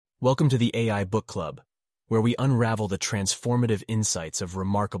Welcome to the AI Book Club, where we unravel the transformative insights of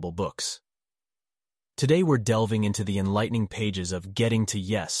remarkable books. Today we're delving into the enlightening pages of Getting to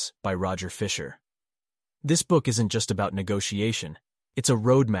Yes by Roger Fisher. This book isn't just about negotiation, it's a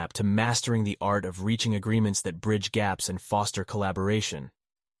roadmap to mastering the art of reaching agreements that bridge gaps and foster collaboration.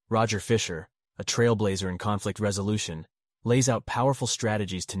 Roger Fisher, a trailblazer in conflict resolution, lays out powerful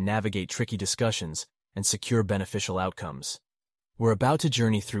strategies to navigate tricky discussions and secure beneficial outcomes. We're about to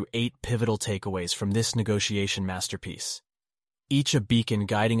journey through 8 pivotal takeaways from this negotiation masterpiece, each a beacon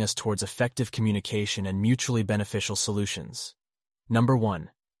guiding us towards effective communication and mutually beneficial solutions. Number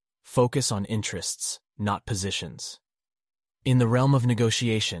 1. Focus on interests, not positions. In the realm of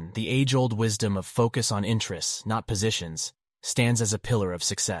negotiation, the age-old wisdom of focus on interests, not positions, stands as a pillar of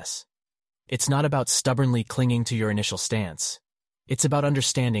success. It's not about stubbornly clinging to your initial stance. It's about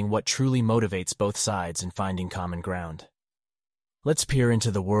understanding what truly motivates both sides and finding common ground. Let's peer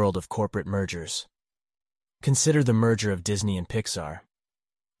into the world of corporate mergers. Consider the merger of Disney and Pixar.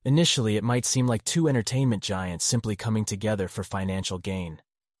 Initially, it might seem like two entertainment giants simply coming together for financial gain.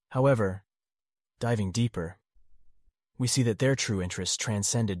 However, diving deeper, we see that their true interests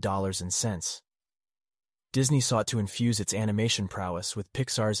transcended dollars and cents. Disney sought to infuse its animation prowess with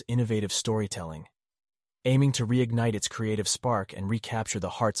Pixar's innovative storytelling, aiming to reignite its creative spark and recapture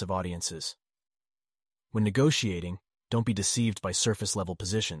the hearts of audiences. When negotiating, don't be deceived by surface-level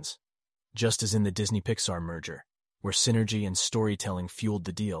positions. Just as in the Disney-Pixar merger, where synergy and storytelling fueled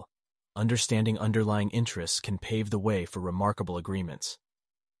the deal, understanding underlying interests can pave the way for remarkable agreements.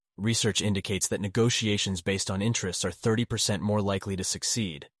 Research indicates that negotiations based on interests are 30% more likely to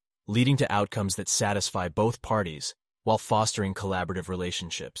succeed, leading to outcomes that satisfy both parties while fostering collaborative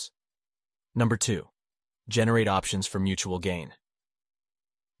relationships. Number 2. Generate options for mutual gain.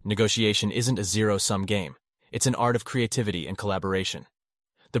 Negotiation isn't a zero-sum game. It's an art of creativity and collaboration.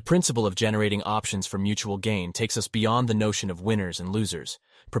 The principle of generating options for mutual gain takes us beyond the notion of winners and losers,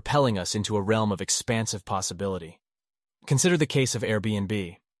 propelling us into a realm of expansive possibility. Consider the case of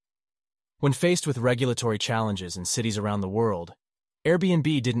Airbnb. When faced with regulatory challenges in cities around the world,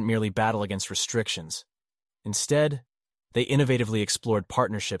 Airbnb didn't merely battle against restrictions. Instead, they innovatively explored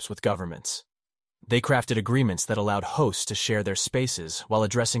partnerships with governments. They crafted agreements that allowed hosts to share their spaces while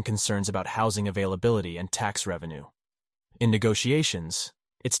addressing concerns about housing availability and tax revenue. In negotiations,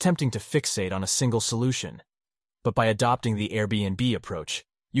 it's tempting to fixate on a single solution, but by adopting the Airbnb approach,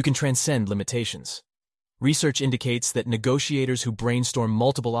 you can transcend limitations. Research indicates that negotiators who brainstorm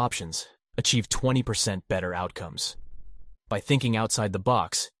multiple options achieve 20% better outcomes. By thinking outside the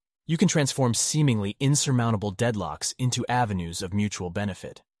box, you can transform seemingly insurmountable deadlocks into avenues of mutual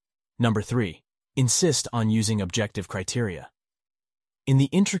benefit. Number 3. Insist on using objective criteria. In the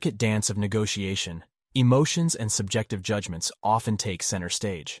intricate dance of negotiation, emotions and subjective judgments often take center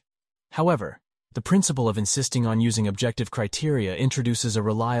stage. However, the principle of insisting on using objective criteria introduces a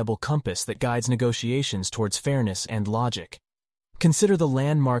reliable compass that guides negotiations towards fairness and logic. Consider the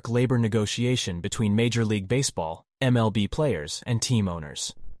landmark labor negotiation between Major League Baseball, MLB players, and team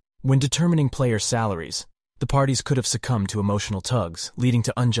owners. When determining player salaries, the parties could have succumbed to emotional tugs, leading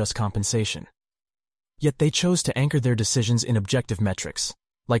to unjust compensation. Yet they chose to anchor their decisions in objective metrics,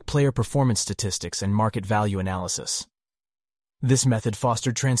 like player performance statistics and market value analysis. This method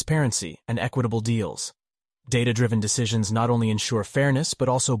fostered transparency and equitable deals. Data-driven decisions not only ensure fairness but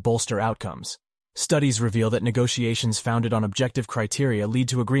also bolster outcomes. Studies reveal that negotiations founded on objective criteria lead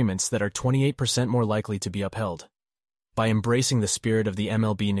to agreements that are 28% more likely to be upheld. By embracing the spirit of the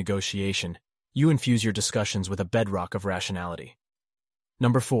MLB negotiation, you infuse your discussions with a bedrock of rationality.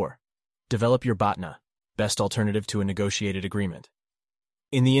 Number 4. Develop your BATNA, best alternative to a negotiated agreement.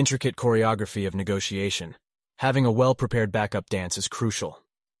 In the intricate choreography of negotiation, having a well-prepared backup dance is crucial.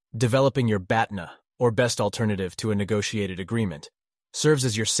 Developing your BATNA, or best alternative to a negotiated agreement, serves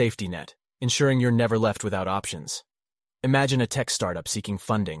as your safety net, ensuring you're never left without options. Imagine a tech startup seeking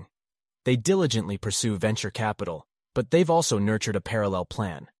funding. They diligently pursue venture capital, but they've also nurtured a parallel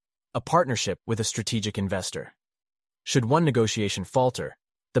plan, a partnership with a strategic investor. Should one negotiation falter,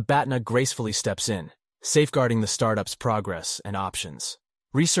 the BATNA gracefully steps in, safeguarding the startup's progress and options.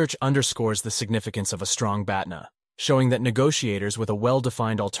 Research underscores the significance of a strong BATNA, showing that negotiators with a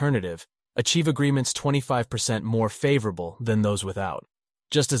well-defined alternative achieve agreements 25% more favorable than those without.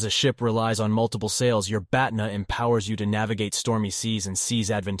 Just as a ship relies on multiple sails, your BATNA empowers you to navigate stormy seas and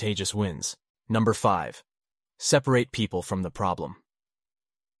seize advantageous winds. Number 5. Separate people from the problem.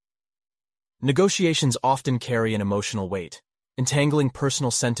 Negotiations often carry an emotional weight, entangling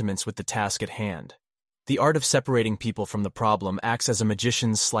personal sentiments with the task at hand. The art of separating people from the problem acts as a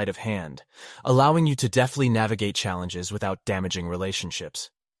magician's sleight of hand, allowing you to deftly navigate challenges without damaging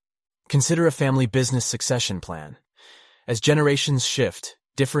relationships. Consider a family business succession plan. As generations shift,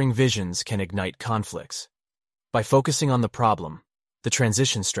 differing visions can ignite conflicts. By focusing on the problem, the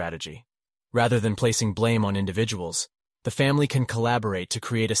transition strategy, rather than placing blame on individuals, the family can collaborate to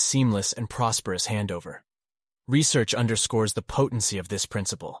create a seamless and prosperous handover. Research underscores the potency of this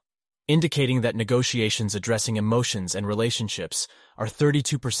principle, indicating that negotiations addressing emotions and relationships are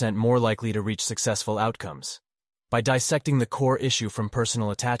 32% more likely to reach successful outcomes. By dissecting the core issue from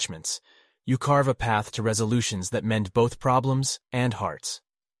personal attachments, you carve a path to resolutions that mend both problems and hearts.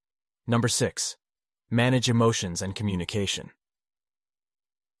 Number 6. Manage emotions and communication.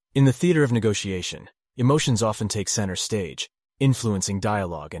 In the theater of negotiation, emotions often take center stage, influencing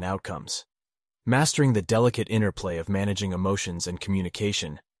dialogue and outcomes. Mastering the delicate interplay of managing emotions and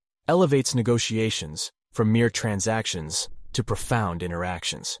communication elevates negotiations from mere transactions to profound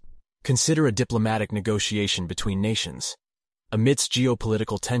interactions. Consider a diplomatic negotiation between nations. Amidst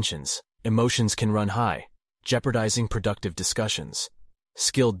geopolitical tensions, emotions can run high, jeopardizing productive discussions.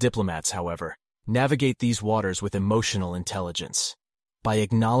 Skilled diplomats, however, navigate these waters with emotional intelligence. By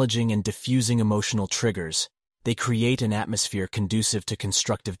acknowledging and diffusing emotional triggers, they create an atmosphere conducive to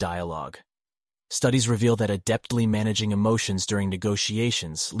constructive dialogue. Studies reveal that adeptly managing emotions during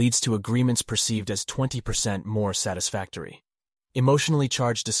negotiations leads to agreements perceived as 20% more satisfactory. Emotionally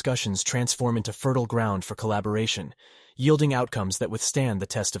charged discussions transform into fertile ground for collaboration, yielding outcomes that withstand the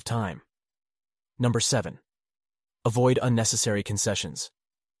test of time. Number 7. Avoid unnecessary concessions.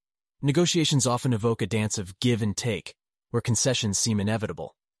 Negotiations often evoke a dance of give and take, where concessions seem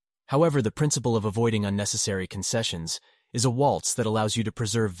inevitable. However, the principle of avoiding unnecessary concessions is a waltz that allows you to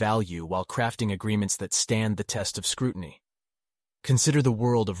preserve value while crafting agreements that stand the test of scrutiny. Consider the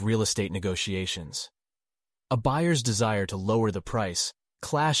world of real estate negotiations. A buyer's desire to lower the price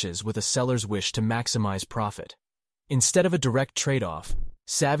clashes with a seller's wish to maximize profit. Instead of a direct trade-off,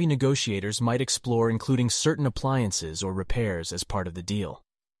 savvy negotiators might explore including certain appliances or repairs as part of the deal.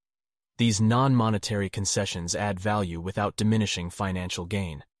 These non-monetary concessions add value without diminishing financial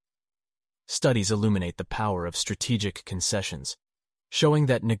gain. Studies illuminate the power of strategic concessions, showing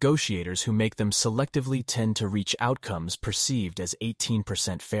that negotiators who make them selectively tend to reach outcomes perceived as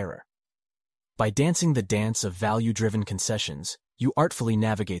 18% fairer. By dancing the dance of value-driven concessions, you artfully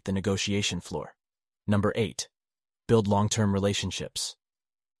navigate the negotiation floor. Number 8. Build long-term relationships.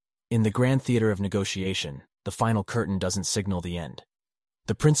 In the grand theater of negotiation, the final curtain doesn't signal the end.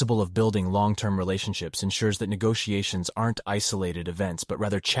 The principle of building long-term relationships ensures that negotiations aren't isolated events but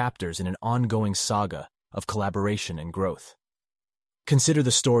rather chapters in an ongoing saga of collaboration and growth. Consider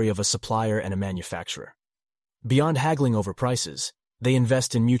the story of a supplier and a manufacturer. Beyond haggling over prices, they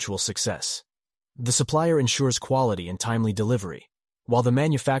invest in mutual success. The supplier ensures quality and timely delivery, while the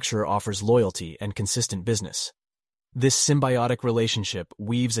manufacturer offers loyalty and consistent business. This symbiotic relationship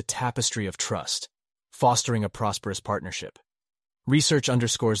weaves a tapestry of trust, fostering a prosperous partnership. Research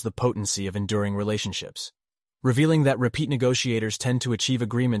underscores the potency of enduring relationships, revealing that repeat negotiators tend to achieve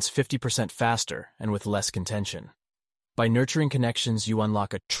agreements 50% faster and with less contention. By nurturing connections, you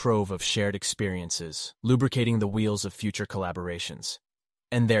unlock a trove of shared experiences, lubricating the wheels of future collaborations.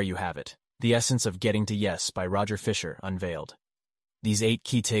 And there you have it, the essence of Getting to Yes by Roger Fisher unveiled. These 8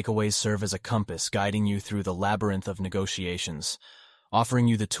 key takeaways serve as a compass guiding you through the labyrinth of negotiations, offering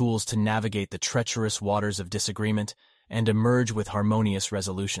you the tools to navigate the treacherous waters of disagreement and emerge with harmonious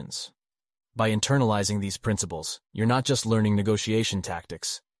resolutions. By internalizing these principles, you're not just learning negotiation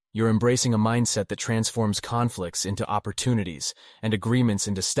tactics, you're embracing a mindset that transforms conflicts into opportunities and agreements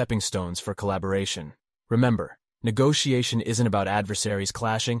into stepping stones for collaboration. Remember, negotiation isn't about adversaries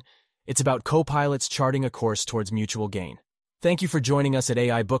clashing, it's about co-pilots charting a course towards mutual gain. Thank you for joining us at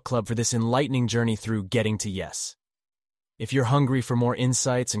AI Book Club for this enlightening journey through Getting to Yes. If you're hungry for more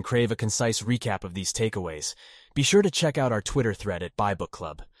insights and crave a concise recap of these takeaways, be sure to check out our Twitter thread at Buy Book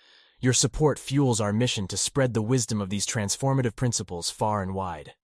Club. Your support fuels our mission to spread the wisdom of these transformative principles far and wide.